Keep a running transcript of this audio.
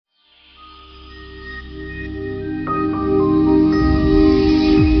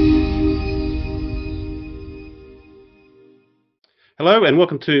Hello and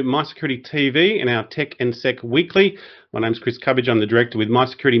welcome to My Security TV and our Tech and Sec Weekly. My name's Chris Cubbage, I'm the director with My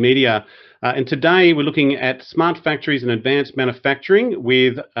Security Media. And today we're looking at smart factories and advanced manufacturing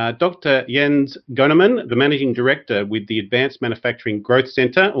with Dr Jens Goennemann, the managing director with the Advanced Manufacturing Growth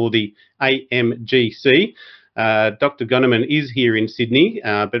Centre, or the AMGC. Dr Goennemann is here in Sydney,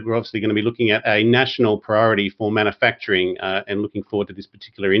 but we're obviously going to be looking at a national priority for manufacturing and looking forward to this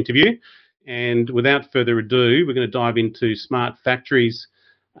particular interview. And without further ado, we're going to dive into smart factories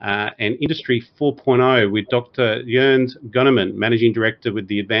and Industry 4.0 with Dr Jens Goennemann, Managing Director with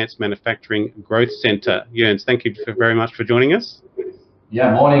the Advanced Manufacturing Growth Centre. Jens, thank you very much for joining us.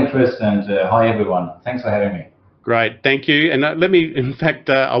 Yeah, morning, Chris, and hi, everyone. Thanks for having me. Great, thank you. And let me, in fact,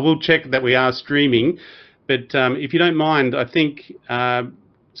 I will check that we are streaming, but if you don't mind, I think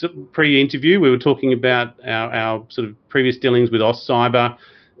pre-interview we were talking about our sort of previous dealings with AusCyber.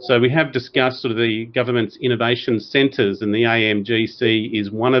 So we have discussed sort of the government's innovation centres, and the AMGC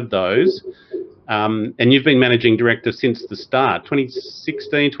is one of those. And you've been managing director since the start,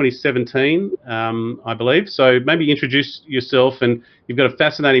 2016, 2017, I believe. So maybe introduce yourself, and you've got a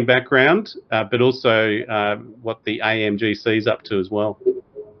fascinating background, but also what the AMGC is up to as well.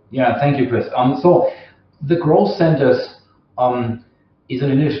 Yeah, thank you, Chris. So the growth centres is an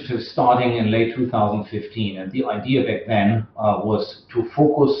initiative starting in late 2015, and the idea back then was to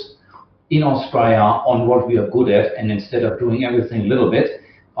focus in Australia on what we are good at, and instead of doing everything a little bit,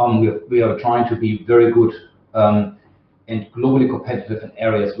 we are trying to be very good and globally competitive in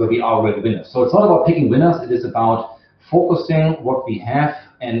areas where we are already winners. So it's not about picking winners, it is about focusing what we have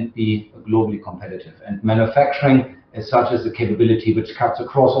and be globally competitive. And manufacturing as such is a capability which cuts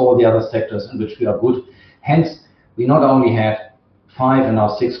across all the other sectors in which we are good. Hence, we not only had 5 and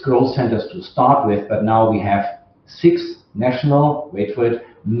now 6 growth centers to start with, but now we have 6 national, wait for it,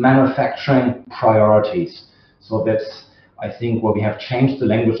 manufacturing priorities. So that's, I think, where we have changed the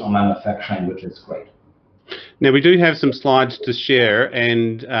language on manufacturing, which is great. Now, we do have some slides to share,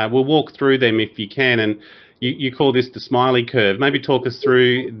 and we'll walk through them if you can. And you call this the smiley curve. Maybe talk us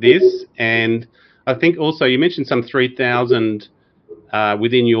through this. And I think also you mentioned some 3,000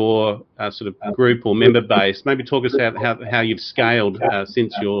 within your sort of group or member base. Maybe talk us how you've scaled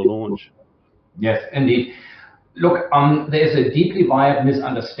since your launch. Yes, indeed. Look, there is a deeply wired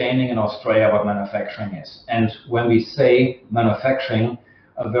misunderstanding in Australia what manufacturing is. And when we say manufacturing,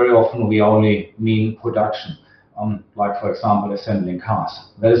 very often we only mean production, like, for example, assembling cars.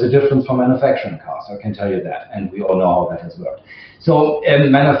 There is a difference from manufacturing cars, I can tell you that, and we all know how that has worked. So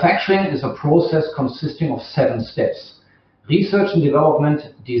manufacturing is a process consisting of 7 steps. Research and development,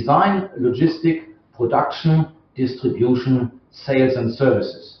 design, logistic, production, distribution, sales and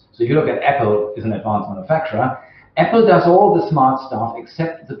services. So if you look at Apple is an advanced manufacturer, Apple does all the smart stuff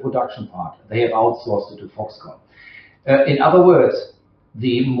except the production part. They have outsourced it to Foxconn. In other words,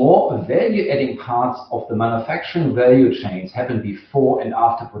 the more value-adding parts of the manufacturing value chains happen before and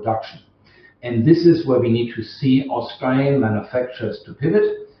after production. And this is where we need to see Australian manufacturers to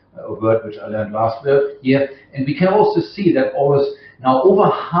pivot, a word which I learned last year. And we can also see that almost now over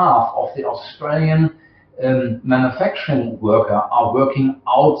half of the Australian manufacturing workers are working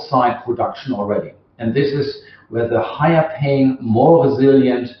outside production already. And this is where the higher paying, more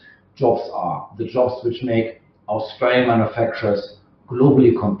resilient jobs are, the jobs which make Australian manufacturers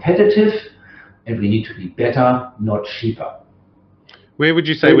globally competitive, and we need to be better, not cheaper. Where would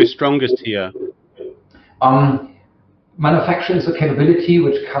you say we're strongest here? Manufacturing is a capability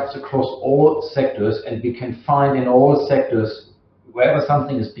which cuts across all sectors, and we can find in all sectors, wherever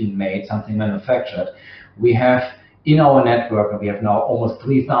something is being made, something manufactured, we have in our network, and we have now almost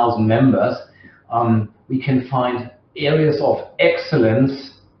 3,000 members, we can find areas of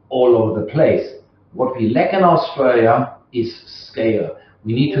excellence all over the place. What we lack in Australia is scale.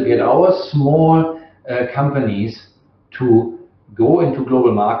 We need to get our small companies to go into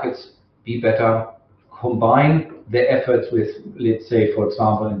global markets, be better, combine their efforts with, let's say, for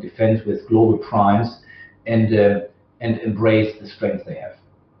example, in defense with global primes, and embrace the strength they have.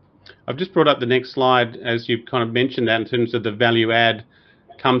 I've just brought up the next slide, as you've kind of mentioned that in terms of the value add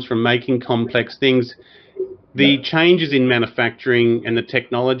comes from making complex things. The changes in manufacturing and the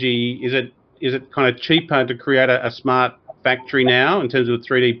technology, is it kind of cheaper to create a smart factory now in terms of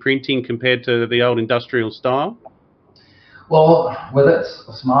 3D printing compared to the old industrial style? Well, whether it's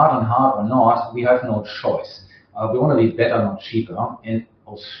smart and hard or not, we have no choice. We want to be better, not cheaper. And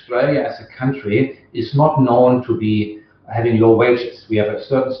Australia as a country is not known to be having low wages. We have a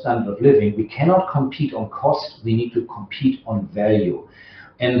certain standard of living. We cannot compete on cost. We need to compete on value.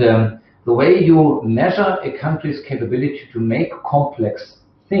 And the way you measure a country's capability to make complex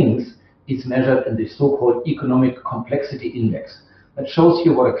things is measured in the so-called economic complexity index. that shows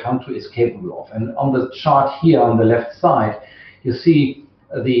you what a country is capable of. And on the chart here on the left side, you see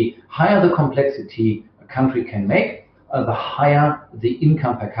the higher the complexity a country can make, the higher the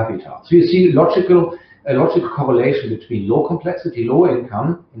income per capita. So you see a logical correlation between low complexity, low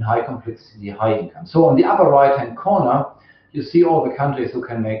income, and high complexity, high income. So on the upper right-hand corner, you see all the countries who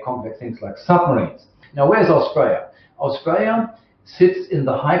can make complex things like submarines. Now, where's Australia? Australia sits in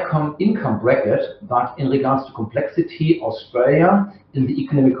the high income bracket, but in regards to complexity, Australia in the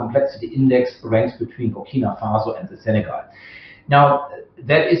economic complexity index ranks between Burkina Faso and the Senegal. Now,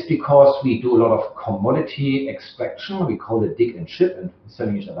 that is because we do a lot of commodity extraction. We call it dig and ship, and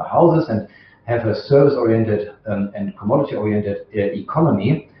selling each other houses, and have a service-oriented and commodity-oriented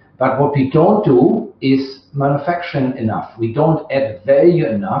economy. But what we don't do is manufacturing enough. We don't add value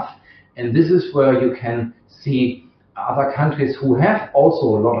enough. And this is where you can see other countries who have also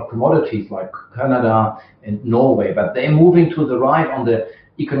a lot of commodities, like Canada and Norway, but they're moving to the right on the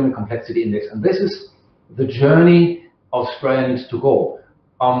economic complexity index. And this is the journey Australia needs to go.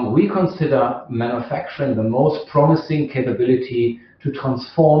 We consider manufacturing the most promising capability to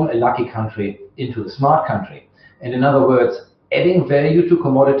transform a lucky country into a smart country. And in other words, adding value to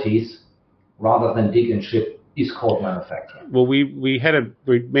commodities rather than dig and ship is called manufacturing. Well, we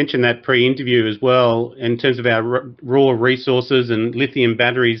mentioned that pre-interview as well in terms of our raw resources and lithium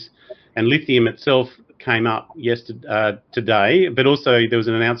batteries, and lithium itself came up today, but also there was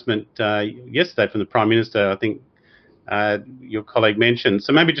an announcement yesterday from the Prime Minister, I think your colleague mentioned.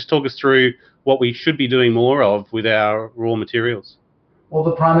 So maybe just talk us through what we should be doing more of with our raw materials. Well,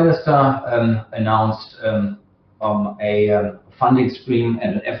 the Prime Minister announced a funding stream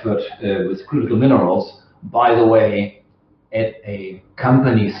and an effort with critical minerals, by the way, at a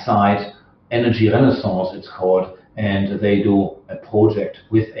company site, Energy Renaissance it's called, and they do a project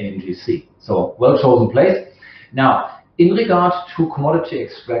with AMGC. So, well-chosen place. Now, in regards to commodity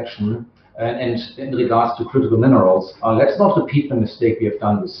extraction and in regards to critical minerals, let's not repeat the mistake we have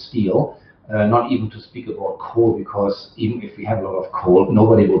done with steel, not even to speak about coal, because even if we have a lot of coal,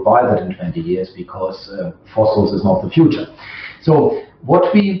 nobody will buy that in 20 years because fossils is not the future. So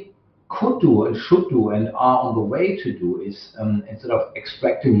what we could do and should do and are on the way to do is, instead of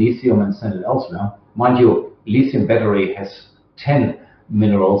extracting lithium and send it elsewhere, mind you, lithium battery has 10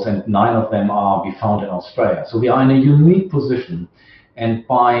 minerals and 9 of them are be found in Australia. So we are in a unique position, and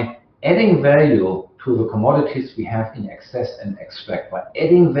by adding value to the commodities we have in access and extract, by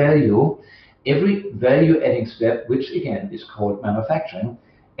adding value, every value-adding step, which again is called manufacturing,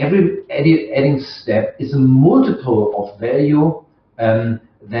 every adding step is a multiple of value than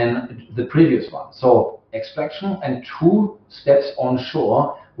the previous one. So extraction and 2 steps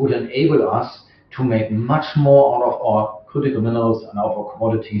onshore would enable us to make much more out of our critical minerals and out of our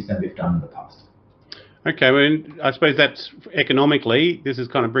commodities than we've done in the past. Okay, well, I suppose that's economically, this is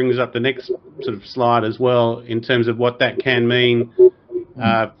kind of brings up the next sort of slide as well in terms of what that can mean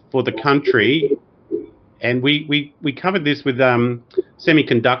for the country. And we covered this with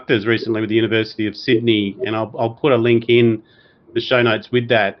semiconductors recently with the University of Sydney, and I'll put a link in the show notes with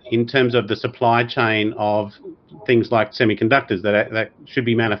that in terms of the supply chain of things like semiconductors that should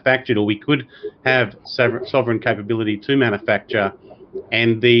be manufactured, or we could have sovereign capability to manufacture,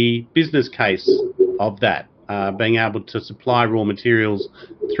 and the business case of that, being able to supply raw materials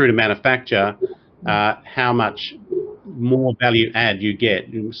through to manufacture, how much more value add you get,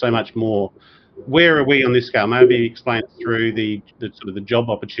 so much more. Where are we on this scale? Maybe explain through the sort of the job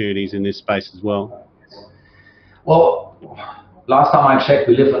opportunities in this space as well. Well, last time I checked,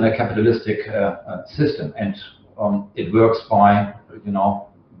 we live in a capitalistic system, and it works by,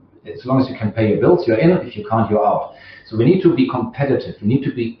 as long as you can pay your bills, you're in. If you can't, you're out. So we need to be competitive. We need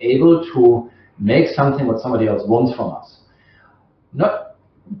to be able to make something what somebody else wants from us. Not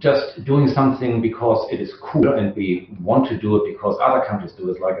just doing something because it is cool and we want to do it because other countries do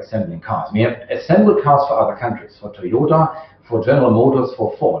it, like assembling cars. We have assembled cars for other countries, for Toyota, for General Motors,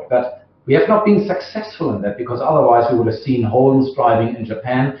 for Ford. But we have not been successful in that, because otherwise we would have seen Holmes driving in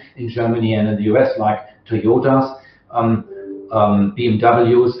Japan, in Germany, and in the US, like Toyotas,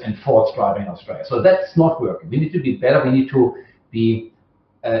 BMWs, and Fords driving in Australia. So that's not working. We need to be better. We need to be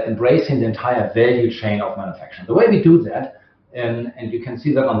embracing the entire value chain of manufacturing. The way we do that, and you can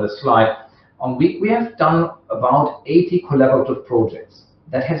see that on the slide, we have done about 80 collaborative projects.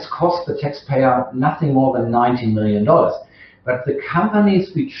 That has cost the taxpayer nothing more than $19 million. But the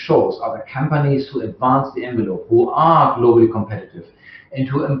companies we chose are the companies who advance the envelope, who are globally competitive, and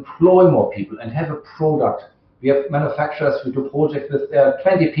who employ more people and have a product. We have manufacturers who do projects with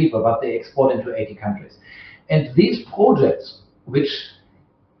 20 people, but they export into 80 countries. And these projects, which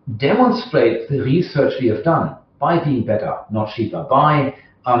demonstrate the research we have done, by being better, not cheaper, by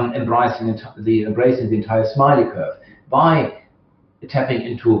embracing the entire smiley curve, by tapping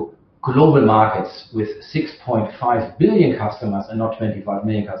into global markets with 6.5 billion customers and not 25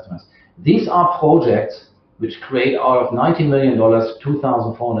 million customers. These are projects which create out of $90 million,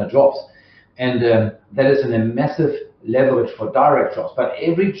 2,400 jobs. And that is a massive leverage for direct jobs. But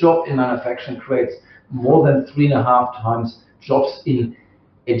every job in manufacturing creates more than 3.5 times jobs in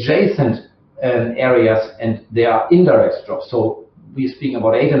adjacent areas, and they are indirect jobs. So we're speaking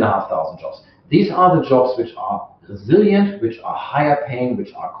about 8,500 jobs. These are the jobs which are resilient, which are higher paying,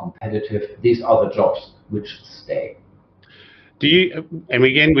 which are competitive. These are the jobs which stay. Do you, and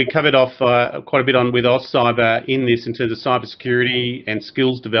again, we covered off quite a bit on with AusCyber in this in terms of cybersecurity and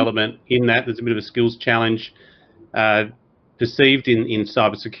skills development. In that, there's a bit of a skills challenge perceived in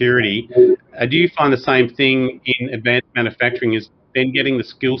cybersecurity. Do you find the same thing in advanced manufacturing, is then getting the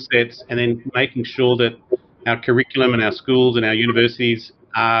skill sets and then making sure that our curriculum and our schools and our universities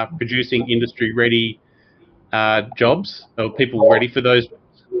are producing industry-ready jobs, or people ready for those?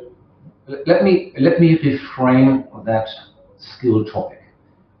 Let me reframe that skill topic.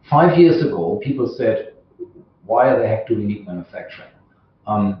 5 years ago, people said, why the heck do we need manufacturing?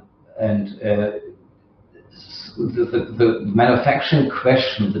 The manufacturing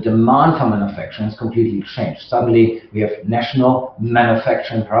question, the demand for manufacturing has completely changed. Suddenly, we have national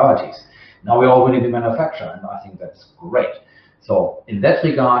manufacturing priorities. Now we all want to be manufacturing, and I think that's great. So in that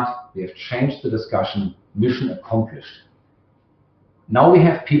regard, we have changed the discussion, mission accomplished. Now we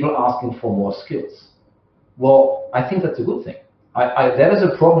have people asking for more skills. Well, I think that's a good thing. That is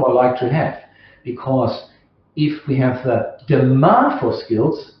a problem I like to have, because if we have the demand for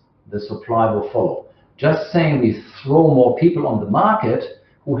skills, the supply will follow. Just saying we throw more people on the market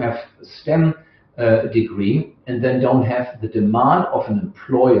who have a STEM degree and then don't have the demand of an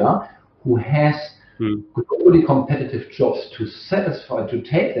employer who has globally competitive jobs to satisfy, to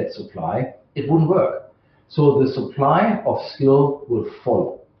take that supply, it wouldn't work. So the supply of skill will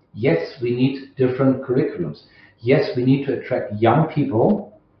follow. Yes, we need different curriculums. Yes, we need to attract young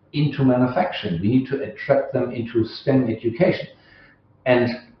people into manufacturing. We need to attract them into STEM education. And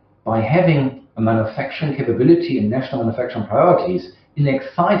by having a manufacturing capability and national manufacturing priorities in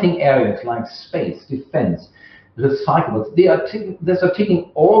exciting areas like space, defense, recyclables, these are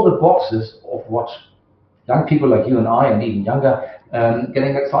ticking all the boxes of what young people like you and I, and even younger,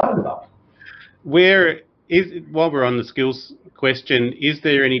 getting excited about. While we're on the skills question, is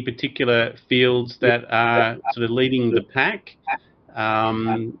there any particular fields that are sort of leading the pack?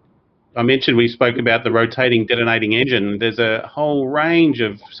 I mentioned we spoke about the rotating detonating engine. There's a whole range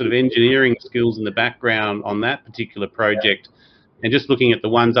of sort of engineering skills in the background on that particular project. And just looking at the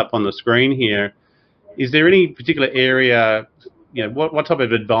ones up on the screen here, is there any particular area, you know, what type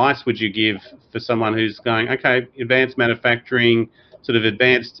of advice would you give for someone who's going, okay, advanced manufacturing, sort of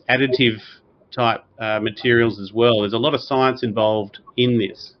advanced additive type materials as well? There's a lot of science involved in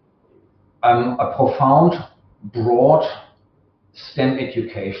this. A profound, broad STEM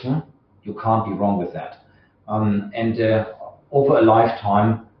education, you can't be wrong with that. Over a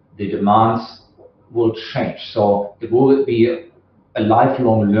lifetime, the demands will change. So it will be a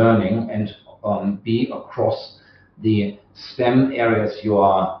lifelong learning and be across the STEM areas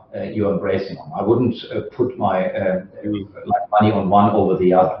you're embracing on. I wouldn't put my money on one over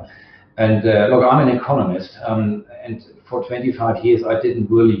the other. And look, I'm an economist, and for 25 years I didn't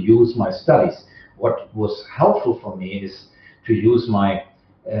really use my studies. What was helpful for me is to use my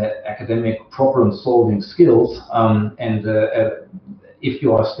academic problem-solving skills. If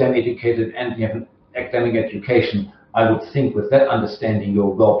you are STEM educated and you have an academic education, I would think with that understanding you're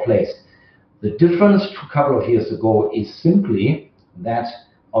well placed. The difference to a couple of years ago is simply that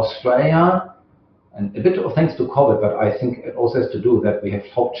Australia, and a bit of thanks to COVID, but I think it also has to do that we have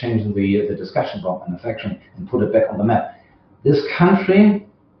stopped changing the discussion about manufacturing and put it back on the map. This country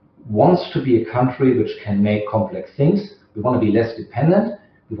wants to be a country which can make complex things. We want to be less dependent.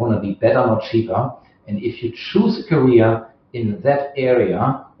 We want to be better, not cheaper. And if you choose a career in that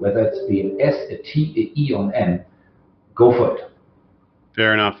area, whether it's be an S, a T, a E, or an M, go for it.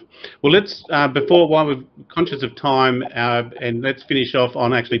 Fair enough. Well, let's, while we're conscious of time, and let's finish off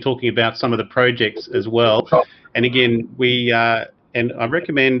on actually talking about some of the projects as well. Sure. And again, and I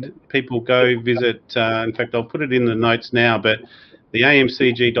recommend people go visit, in fact, I'll put it in the notes now, but the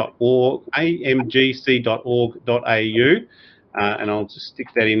amgc.org, amgc.org.au, and I'll just stick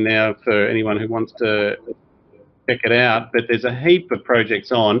that in now for anyone who wants to check it out. But there's a heap of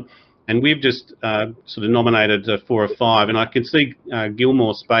projects on, and we've just sort of nominated 4 or 5, and I can see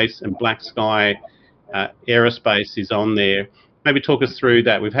Gilmore Space and Black Sky Aerospace is on there. Maybe talk us through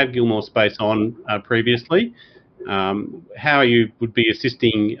that. We've had Gilmore Space on previously, how you would be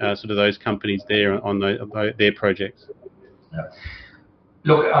assisting sort of those companies there on their projects. Yeah.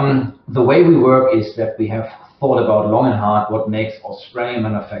 Look, the way we work is that we have thought about long and hard what makes Australian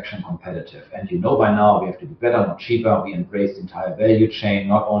manufacturing competitive. And you know by now we have to be better, not cheaper. We embrace the entire value chain,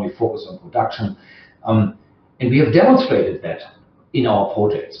 not only focus on production. And we have demonstrated that in our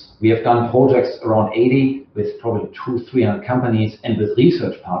projects. We have done projects around 80 with probably 200-300 companies and with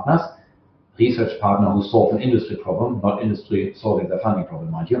research partner who solve an industry problem, not industry solving their funding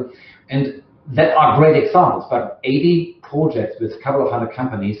problem, mind you. And that are great examples, but 80 projects with a couple of hundred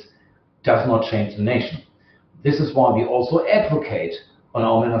companies does not change the nation. This is why we also advocate on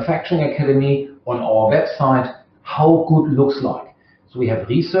our manufacturing academy, on our website, how good looks like. So we have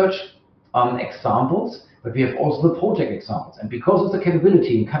research examples, but we have also the project examples. And because of the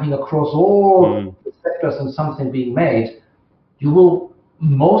capability in coming across all the sectors and something being made, you will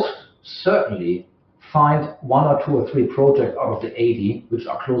most certainly find 1 or 2 or 3 projects out of the 80 which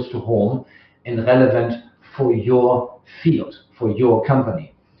are close to home and relevant for your field, for your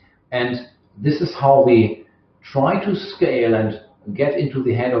company. And this is how we try to scale and get into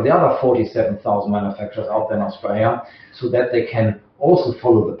the head of the other 47,000 manufacturers out there in Australia, so that they can also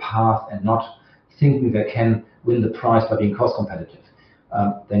follow the path and not thinking they can win the prize by being cost competitive.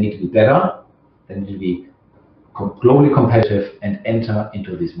 They need to be better, they need to be globally competitive and enter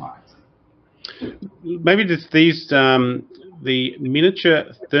into these markets. Maybe just these, the miniature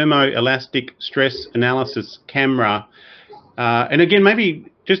thermoelastic stress analysis camera, and again, maybe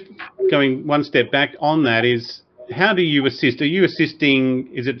just going one step back on that is, how do you assist? Are you assisting,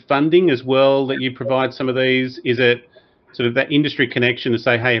 is it funding as well that you provide some of these? Is it sort of that industry connection to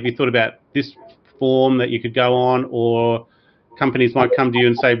say, hey, have you thought about this form that you could go on? Or companies might come to you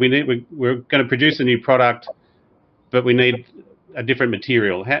and say, we're going to produce a new product, but we need a different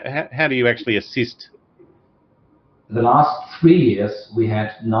material. How do you actually assist? The last 3 years, we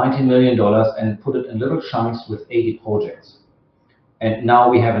had $90 million and put it in little chunks with 80 projects. And now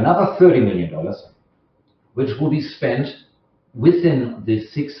we have another $30 million, which will be spent within the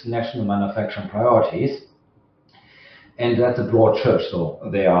 6 national manufacturing priorities. And that's a broad church. So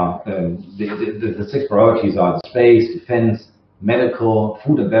they are the 6 priorities are the space, defense, medical,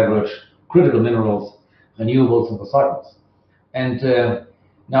 food and beverage, critical minerals, renewables, and recyclables. And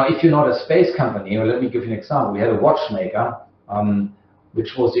now, if you're not a space company, or let me give you an example. We had a watchmaker,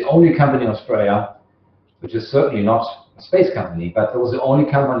 which was the only company in Australia, which is certainly not a space company, but it was the only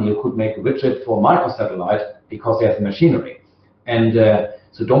company who could make a widget for microsatellite because they have the machinery. And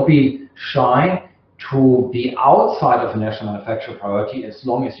so don't be shy to be outside of a national manufacturing priority, as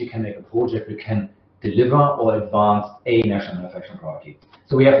long as you can make a project you can deliver or advance a national manufacturing priority.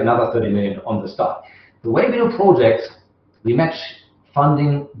 So we have another 30 million on the start. The way we do projects, we match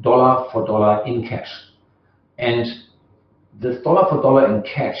funding dollar for dollar in cash. And this dollar for dollar in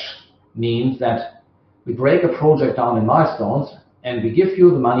cash means that we break a project down in milestones and we give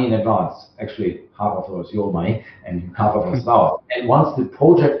you the money in advance. Actually, half of it is your money and half of it is ours. And once the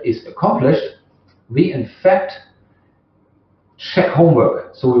project is accomplished, we in fact check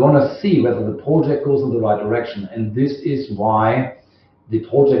homework. So we want to see whether the project goes in the right direction. And this is why the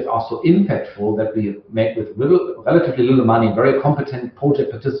projects are so impactful, that we make with relatively little money, very competent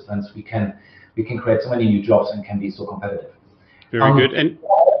project participants, we can create so many new jobs and can be so competitive. Very good. And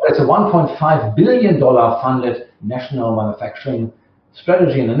there's a $1.5 billion funded national manufacturing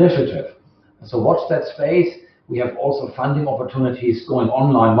strategy and initiative. So watch that space. We have also funding opportunities going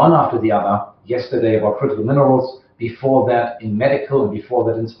online, one after the other. Yesterday about critical minerals, before that in medical, and before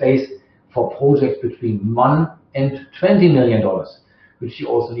that in space, for projects between $1 and $20 million, which you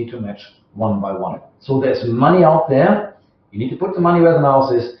also need to match one by one. So there's money out there. You need to put the money where the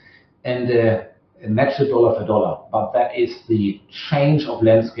mouth is and match it dollar for dollar. But that is the change of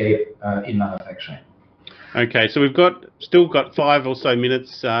landscape in manufacturing. Okay, so we've still got 5 or so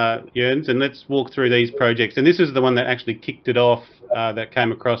minutes, Jens, and let's walk through these projects. And this is the one that actually kicked it off, that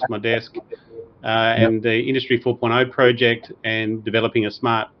came across my desk, and the Industry 4.0 project and developing a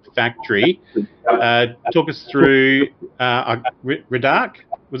smart factory. Talk us through Redarc.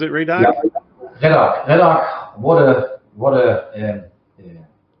 Was it Redarc? Yeah. Redarc. What a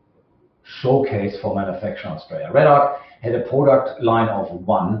showcase for manufacturing in Australia. Redarc had a product line of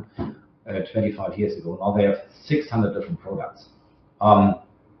 25 years ago. Now they have 600 different products.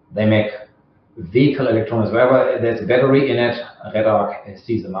 They make vehicle electronics. Wherever there's a battery in it, Redarc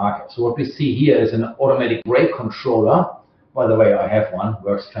sees the market. So what we see here is an automatic brake controller. By the way, I have one,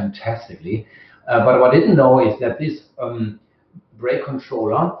 works fantastically. But what I didn't know is that this brake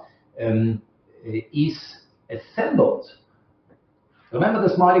controller is assembled. Remember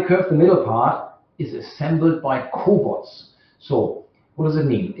the smiley curve, the middle part is assembled by cobots. So what does it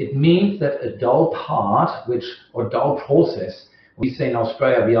mean? It means that a dull part, or dull process, we say in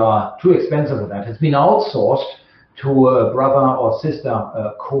Australia we are too expensive for that, has been outsourced to a brother or sister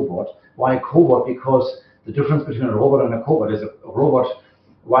cobot. Why cobot? Because the difference between a robot and a cobot is a robot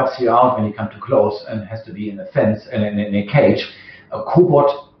wipes you out when you come too close and has to be in a fence and in a cage. A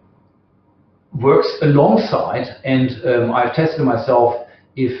cobot works alongside, and I've tested myself.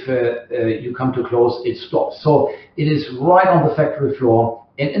 If you come too close, it stops. So it is right on the factory floor,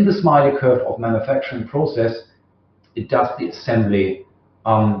 and in the smiley curve of manufacturing process, it does the assembly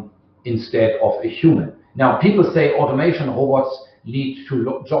instead of a human. Now, people say automation robots lead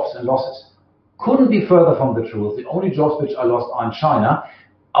to jobs and losses. Couldn't be further from the truth. The only jobs which are lost are in China.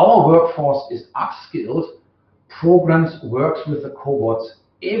 Our workforce is upskilled, programs, works with the cobots.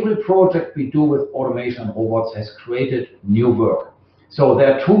 Every project we do with automation and robots has created new work. So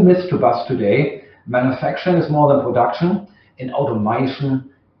there are two myths to bust today. Manufacturing is more than production, and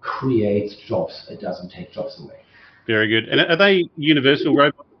automation creates jobs. It doesn't take jobs away. Very good. And are they universal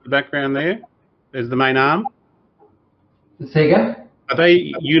robots in the background there as the main arm? Say again? Are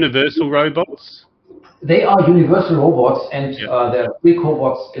they universal robots? They are universal robots, and Yep. there are 3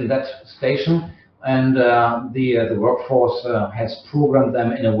 cobots in that station, and the workforce has programmed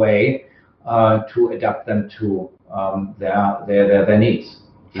them in a way to adapt them to their needs.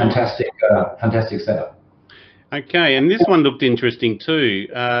 Fantastic, fantastic setup. Okay, and this one looked interesting too.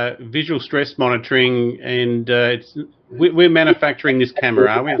 Visual stress monitoring, and we're manufacturing this camera,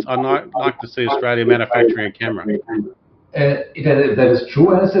 are we? I'd like to see Australia manufacturing a camera. That is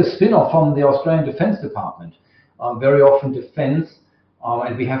true, and it's a spin-off from the Australian Defence Department. Very often defence,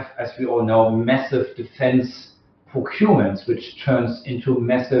 and we have, as we all know, massive defence procurements, which turns into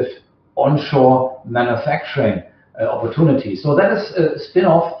massive onshore manufacturing opportunities. So that is a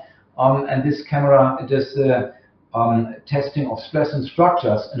spin-off, and this camera does testing of stress and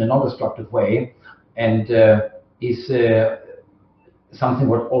structures in a non-destructive way, and is something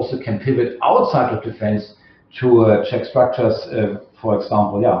what also can pivot outside of defence to check structures, for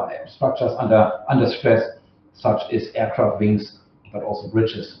example, structures under stress, such as aircraft wings, but also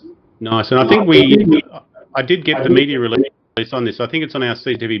bridges. Nice, and I think I did get the media release on this. I think it's on our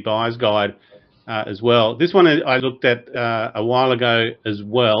CCTV buyer's guide as well. This one I looked at a while ago as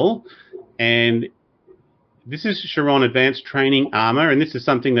well, and this is Chiron Advanced Training Armour, and this is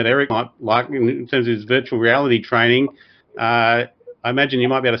something that Eric might like in terms of his virtual reality training. I imagine you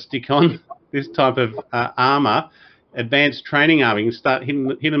might be able to stick on this type of armour, advanced training armour. You can start hitting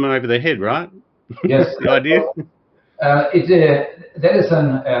them over the head, right? Yes. The idea? That is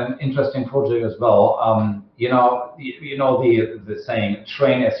an interesting project as well. You know the saying,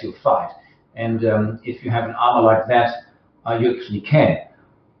 train as you fight. And if you have an armor like that, you actually can.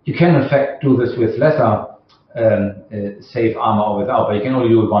 You can in fact do this with lesser safe armor or without, but you can only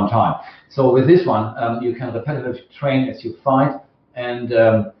do it one time. So with this one, you can repetitively train as you fight, and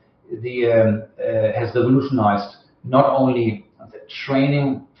has revolutionized not only the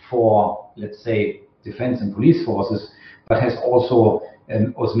training for, let's say, defense and police forces, but has also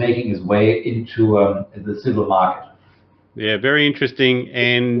was making its way into the civil market. Yeah, very interesting.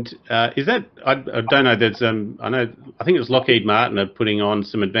 And is that, I don't know, there's I think it was Lockheed Martin are putting on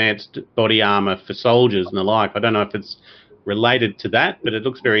some advanced body armour for soldiers and the like. I don't know if it's related to that, but it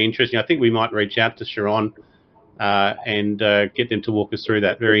looks very interesting. I think we might reach out to Chiron and get them to walk us through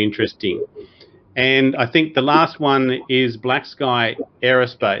that. Very interesting. And I think the last one is Black Sky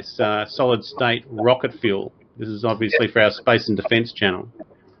Aerospace, solid state rocket fuel. This is obviously for our space and defence channel.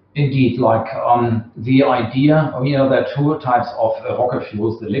 Indeed, like the idea, there are 2 types of rocket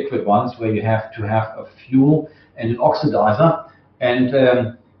fuels, the liquid ones, where you have to have a fuel and an oxidizer,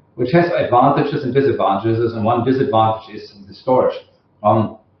 and which has advantages and disadvantages, and one disadvantage is the storage.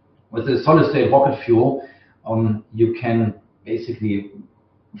 With the solid state rocket fuel, you can basically,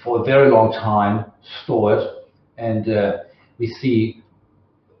 for a very long time, store it, and we see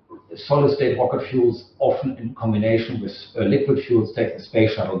solid state rocket fuels often in combination with liquid fuels. Take the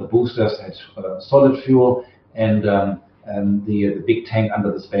space shuttle, the boosters had solid fuel, and the big tank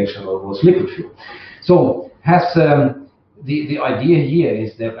under the space shuttle was liquid fuel. So has the idea here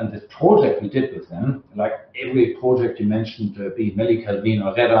is that, and this project we did with them, like every project you mentioned, be it Melly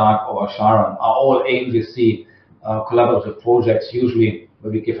or Red Arc or Chiron, are all AMGC collaborative projects, usually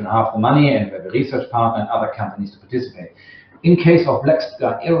where we give half the money and we have a research partner and other companies to participate. In case of Black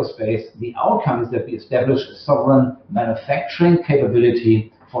Sky Aerospace, the outcome is that we establish a sovereign manufacturing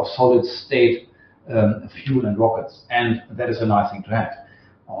capability for solid state fuel and rockets, and that is a nice thing to have.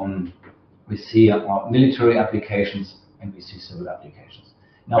 We see military applications and we see civil applications.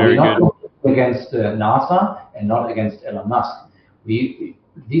 Now, against NASA and not against Elon Musk.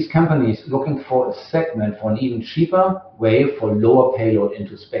 These companies looking for a segment for an even cheaper way for lower payload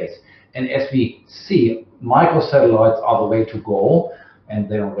into space. And as we see, microsatellites are the way to go, and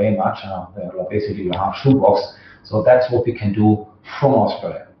they don't weigh much. They're basically a half shoebox. So that's what we can do from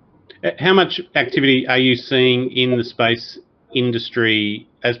Australia. How much activity are you seeing in the space industry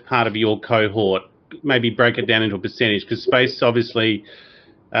as part of your cohort? Maybe break it down into a percentage, because space, obviously,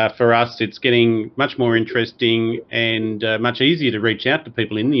 for us, it's getting much more interesting and much easier to reach out to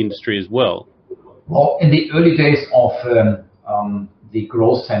people in the industry as well. Well, in the early days of the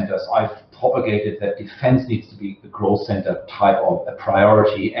growth centers, I've propagated that defense needs to be the growth center type of a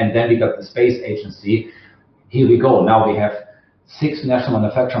priority. And then we got the space agency. Here we go. Now we have 6 national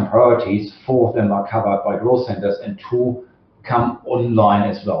manufacturing priorities. 4 of them are covered by growth centers and 2 come online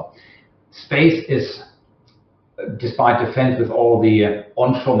as well. Space is, despite defense with all the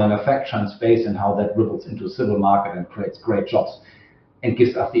onshore manufacturing space and how that ripples into civil market and creates great jobs and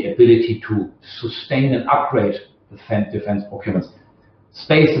gives us the ability to sustain and upgrade defense procurements.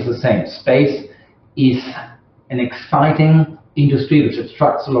 Space is the same. Space is an exciting industry which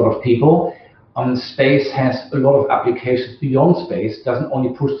attracts a lot of people. Space has a lot of applications beyond space, doesn't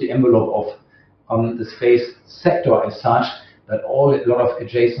only push the envelope of the space sector as such, but a lot of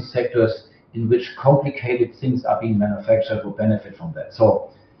adjacent sectors in which complicated things are being manufactured will benefit from that.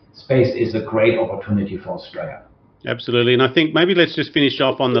 So space is a great opportunity for Australia. Absolutely. And I think maybe let's just finish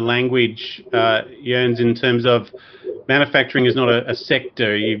off on the language, Jens, in terms of manufacturing is not a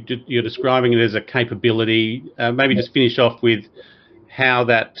sector. You're describing it as a capability. Maybe just finish off with how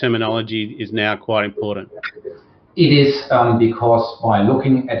that terminology is now quite important. It is because by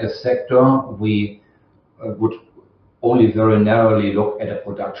looking at a sector, we would only very narrowly look at a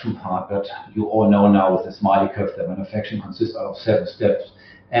production part, but you all know now with the smiley curve that manufacturing consists of 7 steps.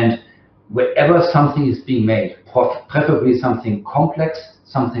 And wherever something is being made, preferably something complex,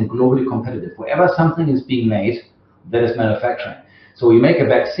 something globally competitive, wherever something is being made, that is manufacturing. So we make a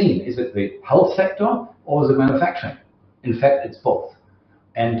vaccine. Is it the health sector or is it manufacturing? In fact, it's both.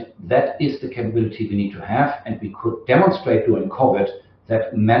 And that is the capability we need to have. And we could demonstrate during COVID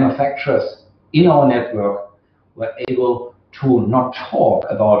that manufacturers in our network were able to not talk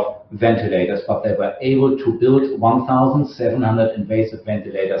about ventilators, but they were able to build 1,700 invasive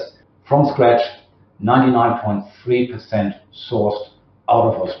ventilators from scratch, 99.3% sourced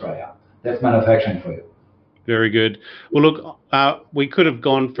out of Australia. That's manufacturing for you. Very good. Well, look, we could have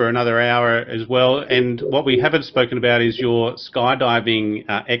gone for another hour as well, and what we haven't spoken about is your skydiving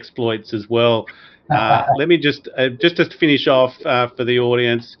exploits as well. Let me just to finish off for the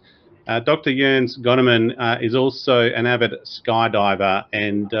audience, Dr. Jens Goennemann is also an avid skydiver,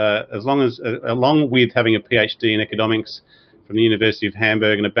 and along with having a PhD in economics from the University of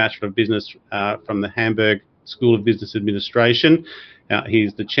Hamburg and a Bachelor of Business from the Hamburg School of Business Administration.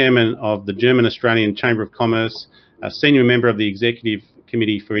 He's the chairman of the German-Australian Chamber of Commerce, a senior member of the Executive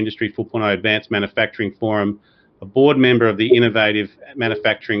Committee for Industry 4.0 Advanced Manufacturing Forum, a board member of the Innovative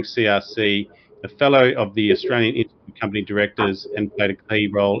Manufacturing CRC, a fellow of the Australian Institute of Company Directors, and played a key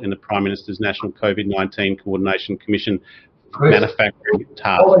role in the Prime Minister's National COVID-19 Coordination Commission Manufacturing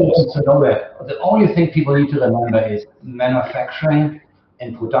Task Force. The only thing people need to remember is manufacturing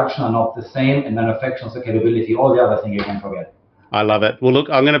and production are not the same, and manufacturing is the capability. All the other things you can forget. I love it. Well, look,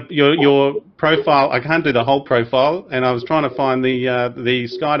 I'm going to your profile. I can't do the whole profile, and I was trying to find the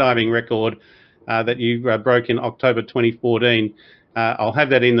skydiving record that you broke in October 2014. I'll have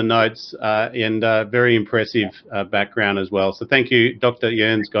that in the notes, and very impressive background as well. So thank you, Dr.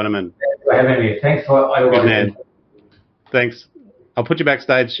 Jens Goennemann. Thanks for having me. Thanks for everybody. Thanks. I'll put you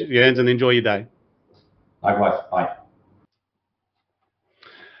backstage, Jens, and enjoy your day. Likewise. Bye.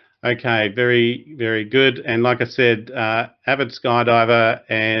 Okay, very, very good. And like I said, avid skydiver,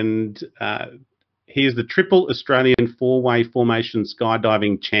 and he is the triple Australian 4-way formation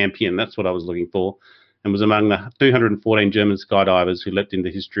skydiving champion. That's what I was looking for, and was among the 214 German skydivers who leapt into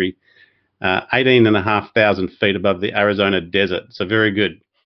history, 18,500 feet above the Arizona desert. So very good.